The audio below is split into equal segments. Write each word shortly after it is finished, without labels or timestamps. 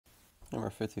Number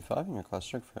 55 in your class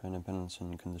check for independence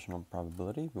and conditional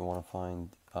probability. We want to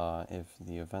find if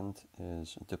the event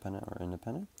is dependent or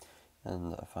independent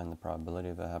and find the probability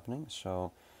of it happening.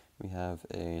 So we have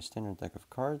a standard deck of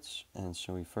cards, and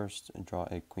so we first draw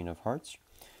a queen of hearts.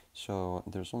 So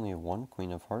there's only one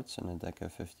queen of hearts in a deck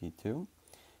of 52,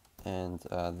 and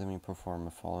then we perform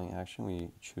the following action.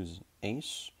 We choose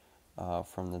ace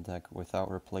from the deck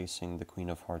without replacing the queen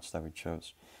of hearts that we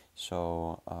chose.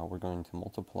 So we're going to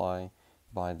multiply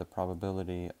by the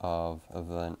probability of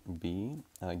event B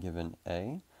given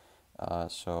A.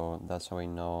 So that's how we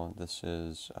know this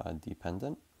is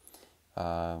dependent,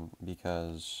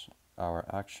 because our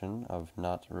action of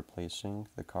not replacing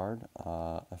the card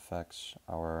affects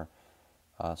our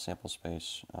sample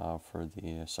space for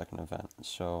the second event.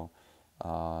 So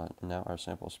now our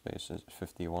sample space is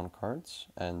 51 cards,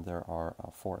 and there are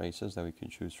 4 aces that we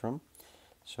could choose from.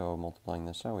 So multiplying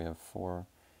this out, we have 4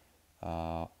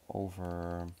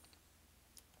 over,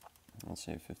 let's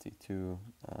say 52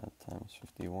 times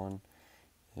 51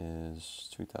 is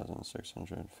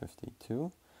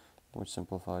 2,652, which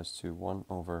simplifies to 1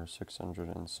 over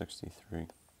 663.